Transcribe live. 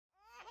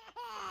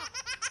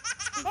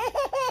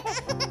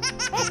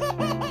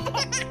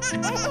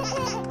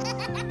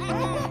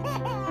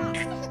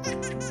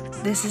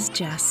This is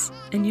Jess,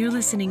 and you're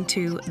listening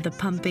to the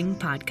Pumping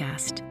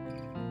Podcast.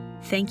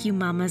 Thank you,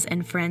 mamas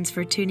and friends,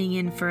 for tuning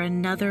in for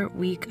another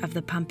week of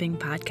the Pumping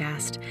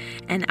Podcast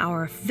and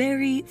our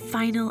very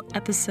final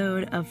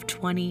episode of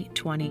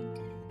 2020.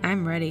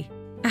 I'm ready.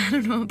 I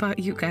don't know about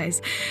you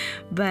guys,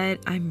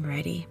 but I'm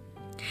ready.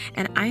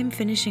 And I'm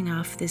finishing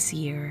off this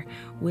year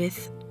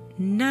with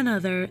none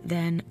other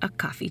than a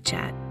coffee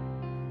chat.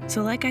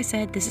 So like I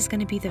said, this is going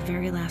to be the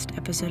very last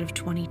episode of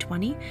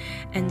 2020.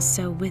 And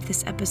so with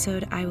this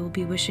episode, I will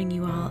be wishing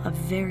you all a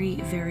very,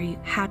 very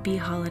happy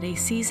holiday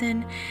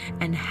season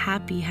and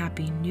happy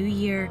new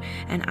year.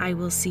 And I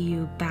will see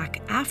you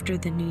back after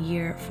the new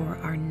year for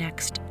our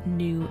next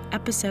new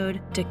episode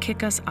to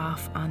kick us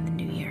off on the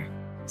new year.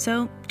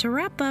 So to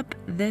wrap up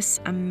this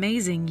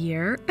amazing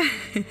year,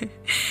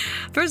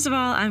 first of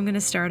all, I'm going to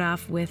start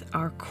off with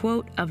our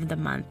quote of the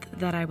month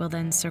that I will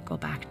then circle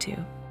back to.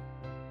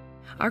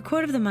 Our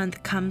quote of the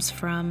month comes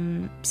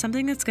from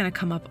something that's going to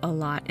come up a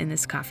lot in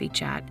this coffee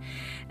chat,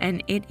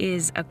 and it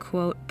is a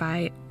quote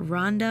by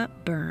Rhonda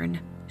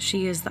Byrne.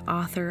 She is the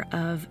author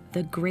of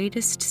The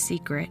Greatest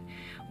Secret,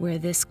 where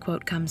this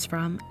quote comes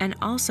from, and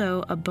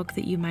also a book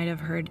that you might have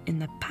heard in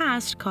the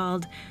past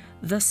called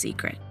The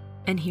Secret.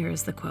 And here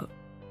is the quote.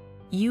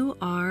 You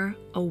are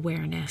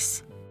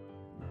awareness.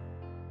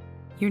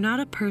 You're not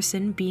a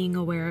person being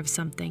aware of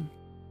something.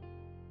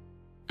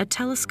 A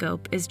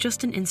telescope is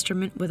just an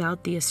instrument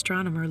without the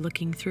astronomer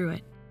looking through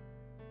it.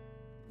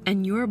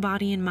 And your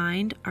body and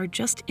mind are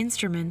just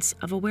instruments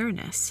of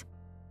awareness.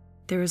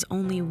 There is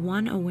only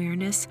one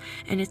awareness,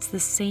 and it's the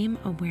same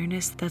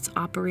awareness that's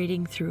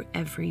operating through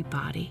every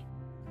body.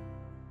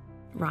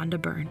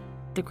 Rhonda Byrne,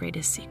 The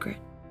Greatest Secret.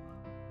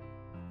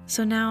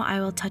 So now I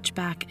will touch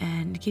back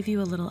and give you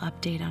a little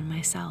update on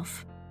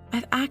myself.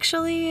 I've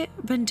actually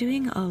been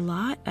doing a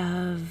lot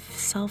of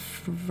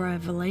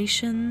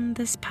self-revelation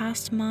this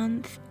past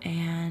month,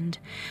 and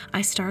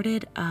I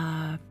started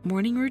a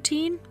morning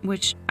routine,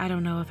 which I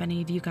don't know if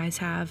any of you guys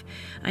have.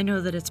 I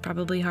know that it's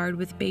probably hard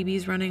with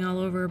babies running all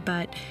over,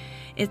 but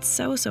it's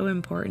so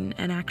important.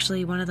 And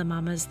actually, one of the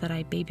mamas that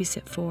I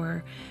babysit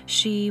for,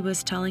 she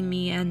was telling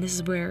me, and this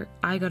is where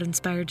I got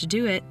inspired to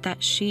do it,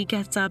 that she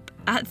gets up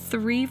at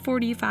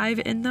 3:45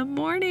 in the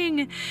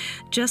morning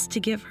just to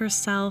give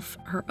herself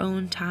her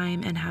own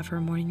time and have her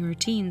morning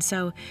routine.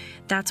 So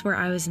that's where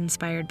I was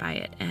inspired by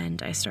it,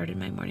 and I started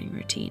my morning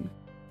routine.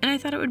 And I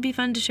thought it would be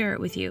fun to share it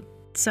with you.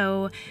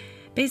 So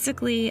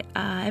basically,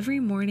 every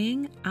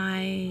morning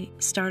I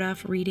start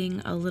off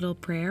reading a little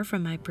prayer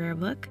from my prayer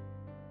book.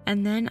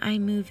 And then I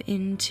move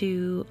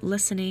into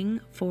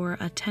listening for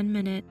a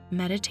 10-minute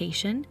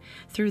meditation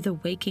through the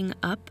Waking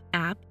Up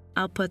app.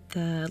 I'll put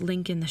the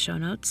link in the show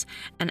notes.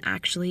 And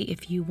actually,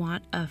 if you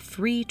want a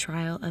free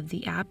trial of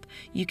the app,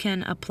 you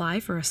can apply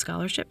for a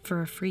scholarship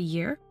for a free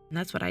year. And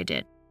that's what I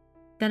did.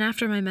 Then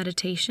after my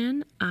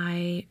meditation,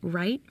 I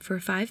write for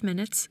 5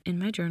 minutes in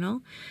my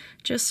journal,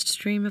 just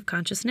stream of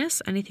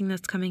consciousness, anything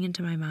that's coming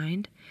into my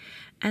mind.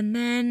 And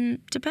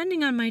then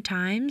depending on my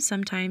time,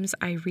 sometimes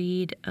I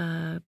read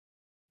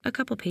a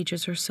couple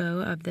pages or so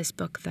of this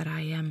book that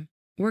I am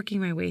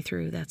working my way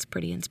through that's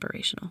pretty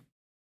inspirational.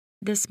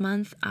 This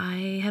month,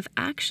 I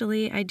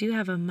do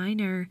have a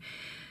minor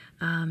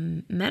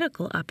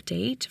medical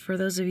update. For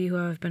those of you who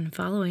have been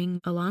following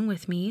along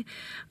with me,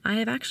 I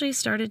have actually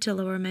started to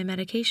lower my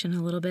medication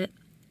a little bit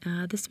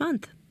this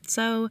month.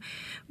 So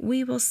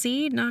we will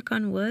see, knock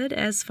on wood.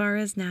 As far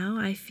as now,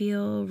 I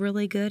feel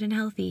really good and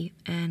healthy,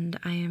 and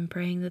I am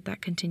praying that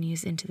that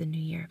continues into the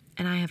new year,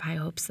 and I have high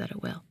hopes that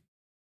it will.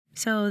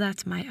 So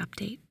that's my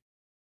update.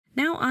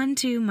 Now on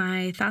to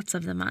my thoughts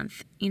of the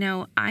month.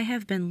 I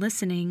have been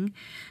listening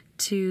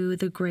to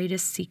The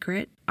Greatest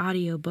Secret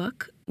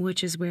audiobook,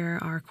 which is where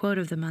our quote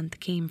of the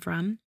month came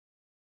from.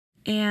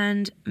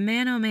 And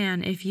man, oh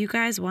man, if you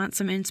guys want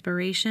some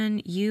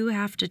inspiration, you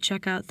have to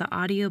check out the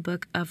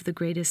audiobook of The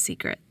Greatest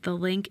Secret. The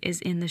link is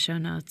in the show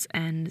notes,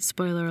 and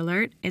spoiler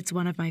alert, it's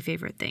one of my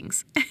favorite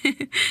things.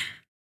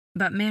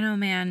 But man, oh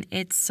man,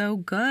 it's so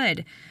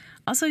good.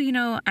 Also, I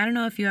don't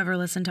know if you ever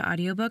listen to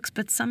audiobooks,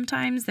 but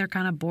sometimes they're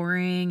kind of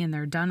boring and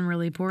they're done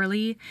really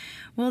poorly.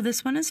 Well,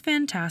 this one is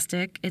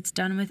fantastic. It's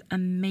done with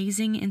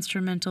amazing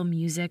instrumental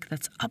music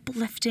that's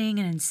uplifting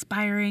and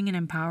inspiring and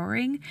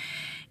empowering.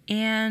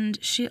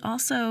 And she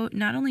also,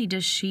 not only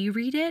does she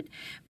read it,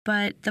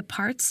 but the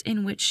parts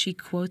in which she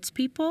quotes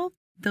people,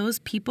 those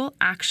people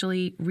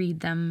actually read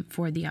them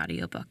for the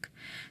audiobook.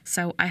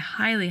 So I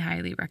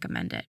highly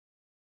recommend it.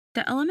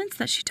 The elements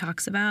that she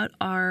talks about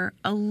are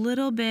a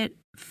little bit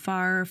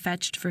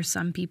far-fetched for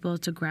some people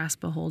to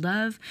grasp a hold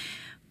of,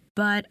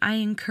 but I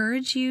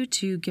encourage you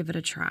to give it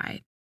a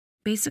try.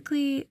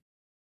 Basically,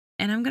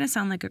 and I'm going to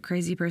sound like a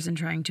crazy person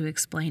trying to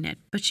explain it,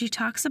 but she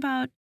talks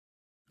about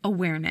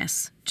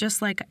awareness,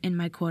 just like in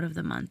my quote of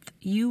the month.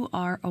 You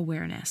are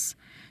awareness.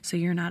 So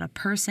you're not a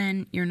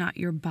person, you're not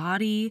your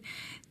body.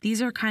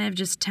 These are kind of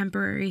just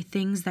temporary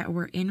things that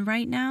we're in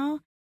right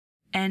now.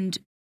 And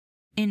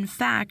in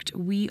fact,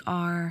 we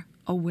are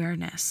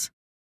awareness.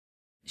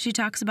 She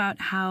talks about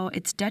how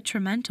it's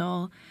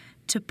detrimental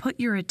to put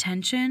your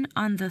attention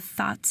on the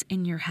thoughts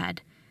in your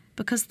head,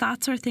 because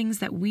thoughts are things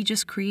that we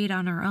just create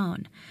on our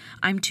own.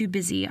 I'm too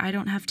busy. I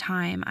don't have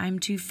time. I'm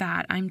too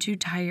fat. I'm too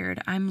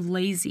tired. I'm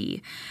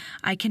lazy.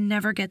 I can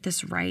never get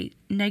this right.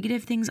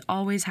 Negative things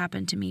always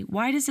happen to me.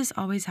 Why does this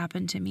always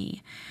happen to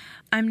me?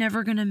 I'm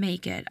never going to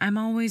make it. I'm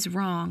always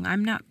wrong.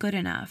 I'm not good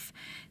enough.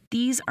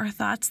 These are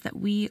thoughts that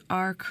we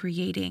are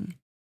creating.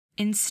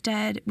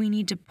 Instead, we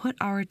need to put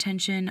our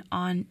attention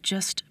on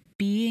just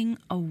being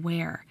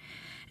aware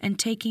and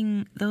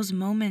taking those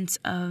moments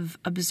of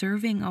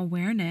observing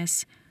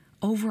awareness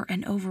over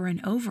and over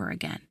and over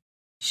again.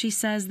 She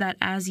says that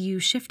as you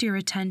shift your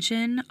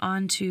attention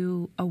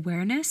onto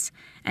awareness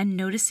and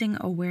noticing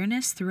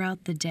awareness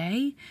throughout the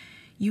day,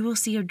 you will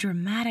see a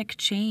dramatic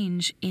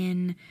change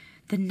in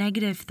the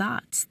negative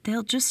thoughts.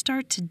 They'll just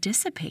start to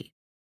dissipate.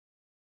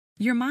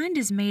 Your mind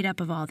is made up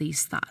of all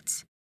these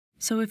thoughts.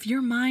 So if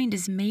your mind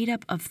is made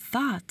up of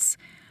thoughts,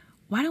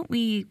 why don't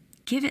we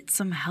give it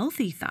some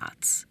healthy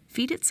thoughts?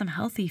 Feed it some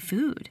healthy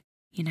food,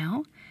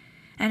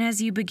 And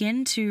as you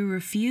begin to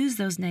refuse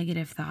those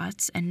negative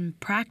thoughts and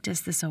practice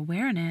this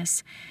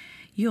awareness,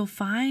 you'll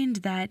find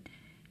that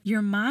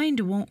your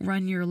mind won't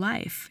run your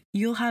life.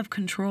 You'll have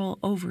control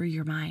over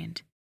your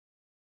mind.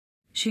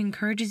 She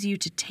encourages you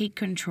to take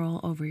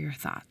control over your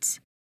thoughts.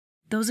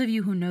 Those of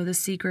you who know The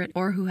Secret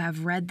or who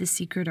have read The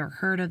Secret or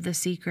heard of The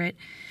Secret,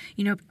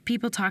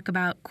 people talk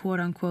about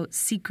quote unquote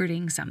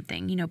secreting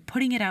something,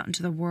 putting it out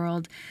into the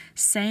world,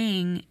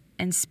 saying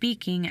and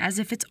speaking as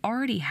if it's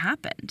already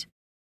happened.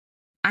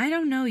 I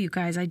don't know, you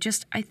guys. I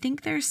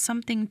think there's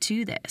something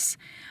to this.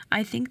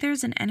 I think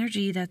there's an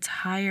energy that's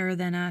higher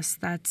than us,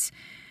 that's,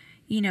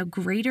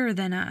 greater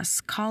than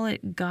us. Call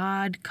it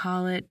God,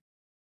 call it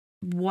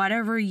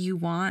whatever you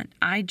want.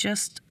 I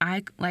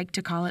like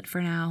to call it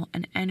for now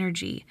an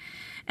energy.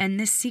 And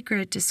this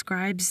secret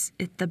describes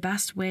it the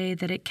best way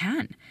that it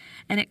can.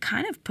 And it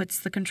kind of puts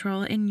the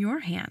control in your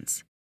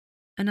hands.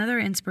 Another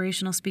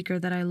inspirational speaker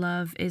that I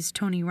love is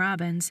Tony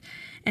Robbins.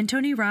 And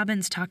Tony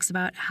Robbins talks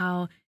about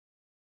how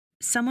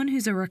someone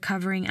who's a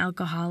recovering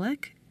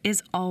alcoholic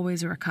is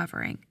always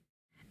recovering.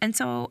 And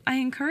so I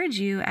encourage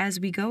you, as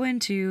we go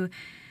into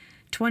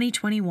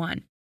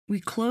 2021, we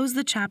close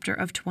the chapter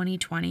of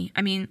 2020.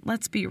 I mean,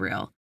 let's be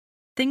real.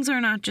 Things are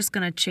not just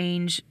going to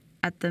change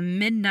at the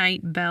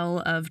midnight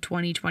bell of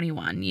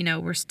 2021.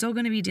 We're still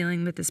going to be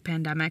dealing with this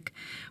pandemic.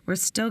 We're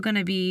still going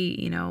to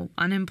be,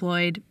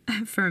 unemployed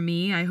for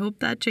me. I hope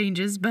that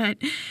changes, but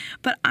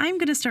I'm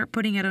going to start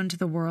putting it into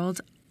the world.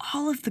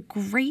 All of the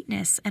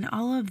greatness and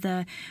all of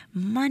the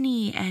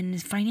money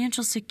and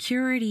financial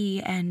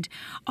security and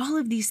all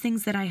of these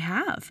things that I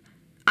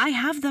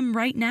have them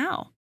right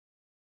now.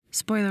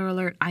 Spoiler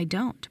alert, I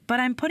don't, but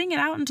I'm putting it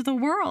out into the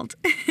world.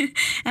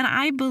 And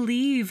I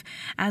believe,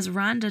 as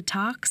Rhonda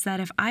talks, that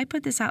if I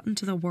put this out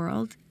into the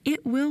world,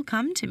 it will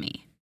come to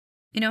me.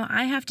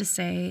 I have to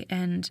say,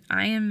 and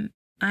I am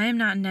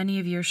not in any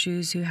of your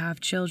shoes who have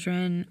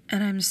children,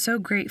 and I'm so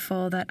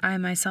grateful that I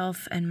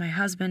myself and my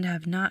husband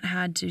have not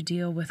had to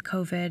deal with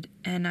COVID,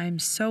 and I'm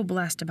so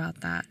blessed about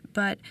that.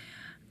 But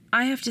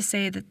I have to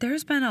say that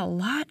there's been a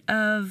lot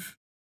of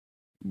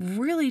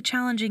really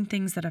challenging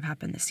things that have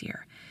happened this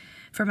year.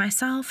 For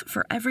myself,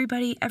 for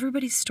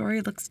everybody's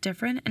story looks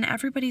different, and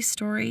everybody's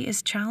story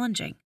is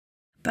challenging.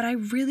 But I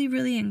really,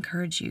 really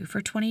encourage you for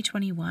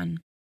 2021,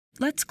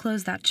 let's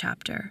close that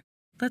chapter.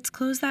 Let's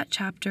close that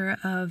chapter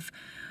of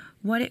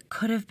what it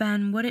could have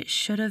been, what it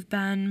should have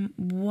been,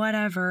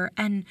 whatever,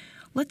 and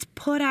let's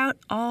put out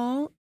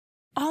all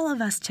of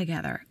us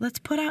together. Let's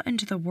put out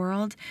into the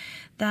world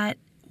that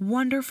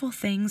wonderful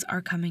things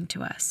are coming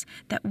to us,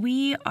 that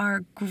we are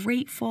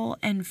grateful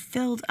and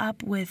filled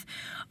up with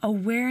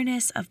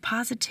awareness of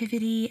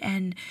positivity.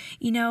 And,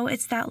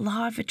 it's that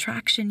law of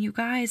attraction, you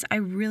guys. I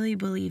really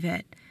believe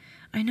it.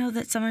 I know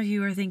that some of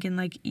you are thinking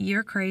like,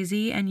 you're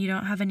crazy and you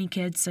don't have any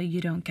kids, so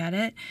you don't get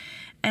it.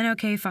 And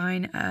okay,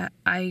 fine.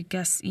 I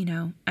guess,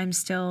 I'm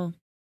still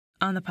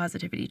on the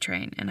positivity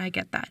train, and I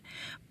get that.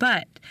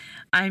 But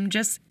I'm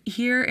just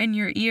here in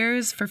your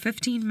ears for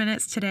 15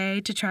 minutes today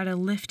to try to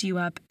lift you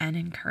up and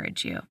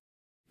encourage you.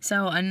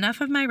 So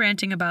enough of my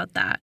ranting about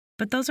that.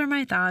 But those are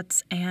my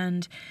thoughts.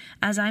 And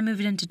as I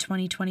move into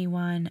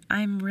 2021,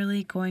 I'm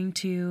really going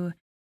to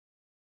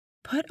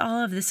put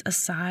all of this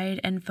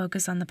aside and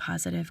focus on the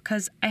positive,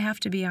 because I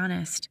have to be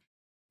honest,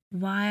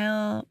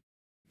 while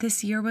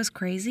this year was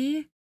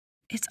crazy,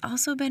 it's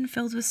also been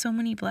filled with so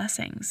many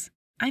blessings.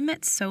 I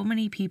met so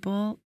many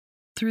people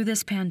through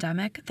this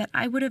pandemic that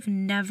I would have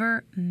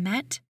never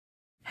met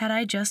had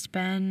I just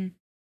been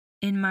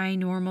in my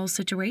normal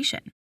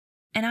situation.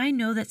 And I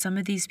know that some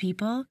of these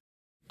people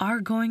are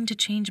going to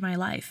change my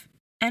life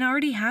and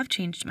already have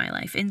changed my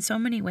life in so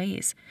many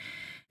ways.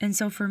 And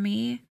so for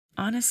me,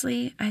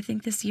 honestly, I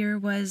think this year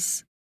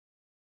was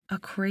a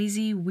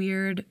crazy,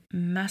 weird,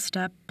 messed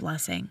up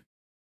blessing.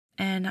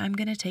 And I'm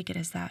going to take it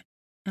as that.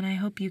 And I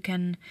hope you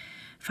can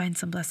find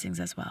some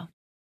blessings as well.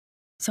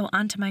 So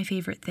on to my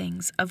favorite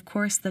things. Of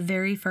course, the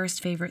very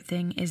first favorite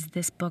thing is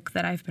this book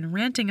that I've been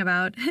ranting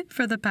about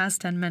for the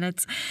past 10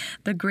 minutes,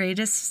 The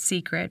Greatest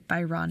Secret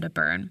by Rhonda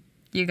Byrne.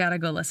 You gotta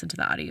go listen to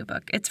the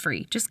audiobook. It's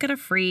free. Just get a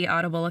free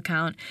Audible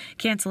account,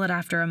 cancel it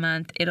after a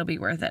month. It'll be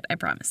worth it, I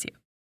promise you.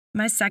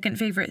 My second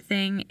favorite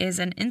thing is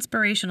an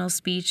inspirational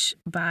speech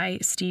by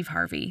Steve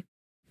Harvey.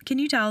 Can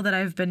you tell that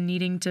I've been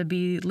needing to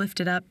be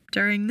lifted up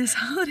during this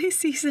holiday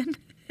season?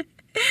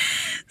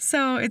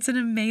 So it's an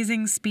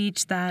amazing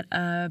speech that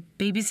a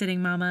babysitting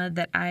mama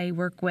that I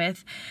work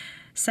with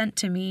sent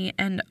to me.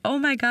 And oh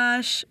my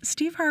gosh,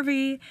 Steve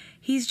Harvey,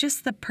 he's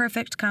just the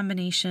perfect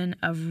combination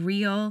of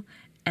real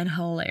and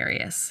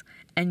hilarious.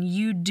 And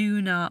you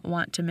do not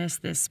want to miss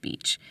this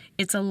speech.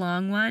 It's a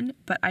long one,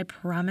 but I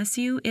promise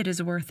you it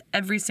is worth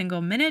every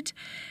single minute.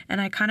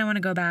 And I kind of want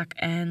to go back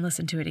and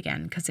listen to it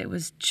again because it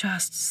was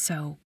just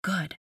so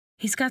good.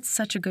 He's got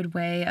such a good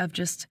way of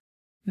just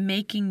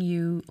making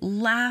you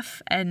laugh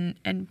and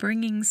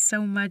bringing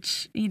so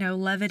much,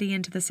 levity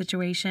into the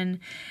situation,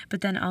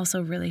 but then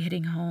also really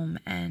hitting home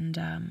and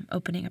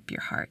opening up your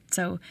heart.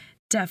 So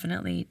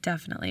definitely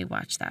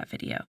watch that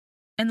video.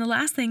 And the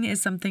last thing is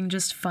something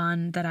just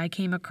fun that I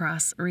came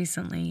across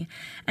recently,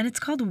 and it's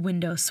called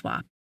Window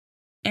Swap.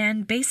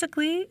 And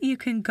basically, you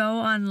can go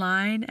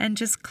online and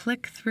just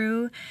click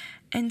through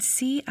and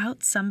see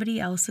out somebody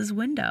else's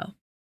window.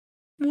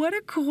 What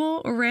a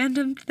cool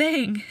random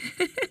thing.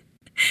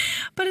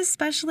 But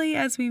especially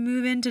as we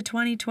move into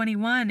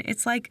 2021,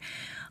 it's like,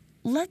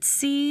 let's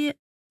see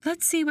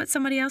what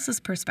somebody else's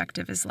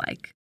perspective is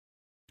like.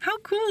 How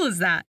cool is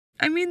that?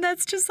 I mean,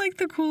 that's just like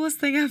the coolest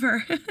thing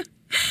ever.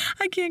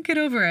 I can't get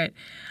over it.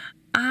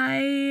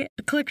 I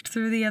clicked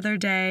through the other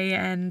day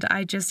and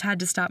I just had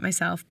to stop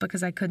myself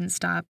because I couldn't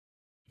stop.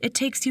 It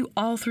takes you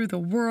all through the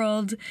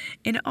world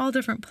in all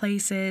different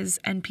places,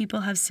 and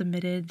people have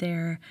submitted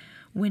their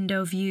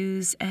window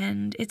views,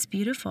 and it's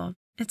beautiful.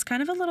 It's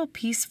kind of a little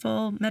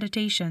peaceful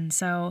meditation.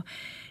 So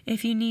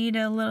if you need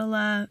a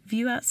little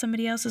view out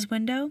somebody else's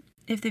window,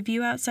 if the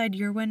view outside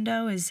your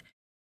window is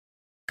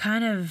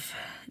kind of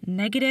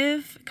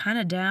negative, kind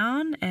of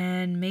down,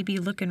 and maybe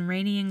looking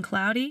rainy and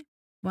cloudy,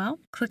 well,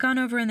 click on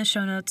over in the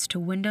show notes to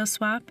Window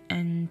Swap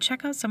and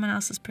check out someone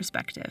else's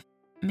perspective.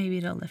 Maybe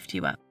it'll lift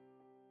you up.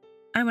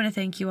 I want to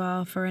thank you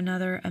all for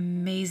another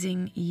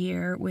amazing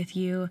year with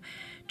you.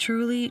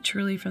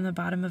 Truly from the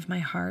bottom of my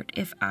heart.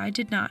 If I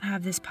did not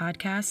have this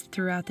podcast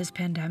throughout this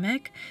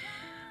pandemic,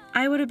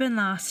 I would have been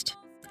lost.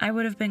 I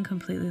would have been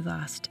completely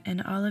lost.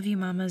 And all of you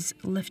mamas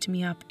lift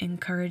me up,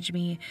 encourage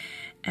me,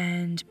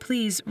 and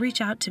please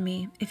reach out to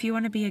me. If you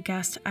want to be a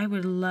guest, I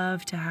would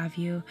love to have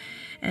you.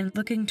 And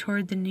looking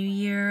toward the new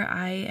year,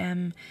 I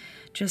am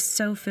just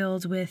so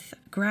filled with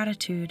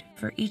gratitude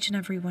for each and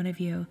every one of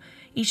you,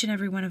 each and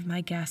every one of my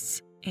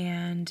guests,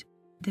 and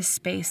this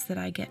space that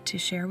I get to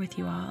share with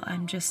you all.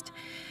 I'm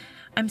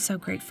so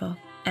grateful,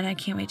 and I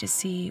can't wait to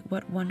see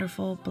what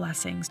wonderful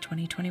blessings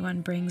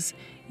 2021 brings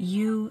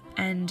you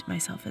and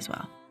myself as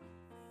well.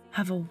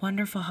 Have a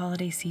wonderful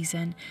holiday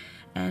season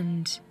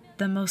and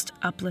the most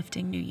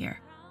uplifting new year.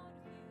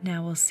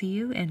 Now we'll see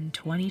you in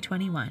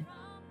 2021.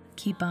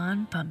 Keep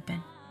on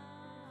pumping.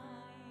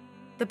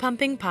 The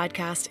Pumping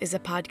Podcast is a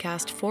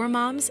podcast for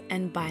moms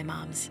and by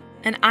moms,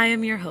 and I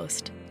am your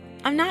host.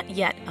 I'm not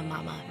yet a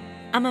mama.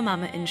 I'm a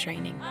mama in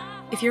training.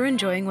 If you're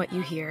enjoying what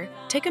you hear,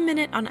 take a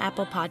minute on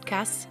Apple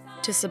Podcasts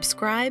to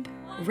subscribe,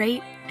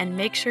 rate, and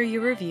make sure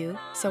you review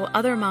so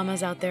other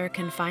mamas out there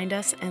can find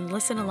us and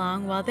listen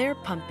along while they're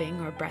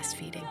pumping or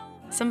breastfeeding.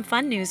 Some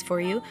fun news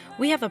for you,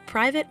 we have a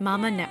private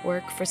mama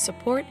network for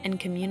support and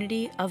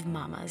community of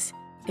mamas.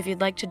 If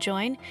you'd like to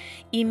join,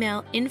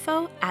 email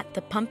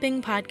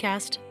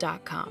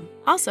info@thepumpingpodcast.com.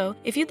 Also,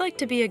 if you'd like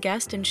to be a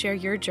guest and share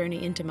your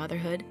journey into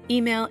motherhood,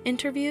 email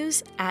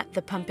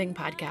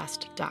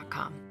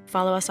interviews@thepumpingpodcast.com.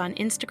 Follow us on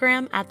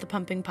Instagram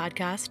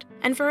 @thepumpingpodcast.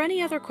 And for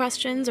any other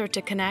questions or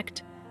to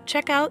connect,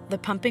 check out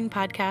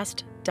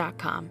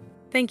thepumpingpodcast.com.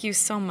 Thank you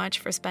so much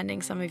for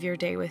spending some of your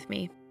day with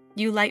me.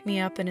 You light me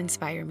up and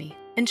inspire me.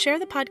 And share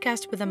the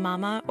podcast with a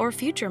mama or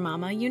future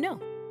mama you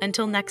know.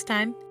 Until next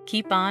time,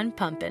 keep on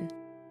pumping.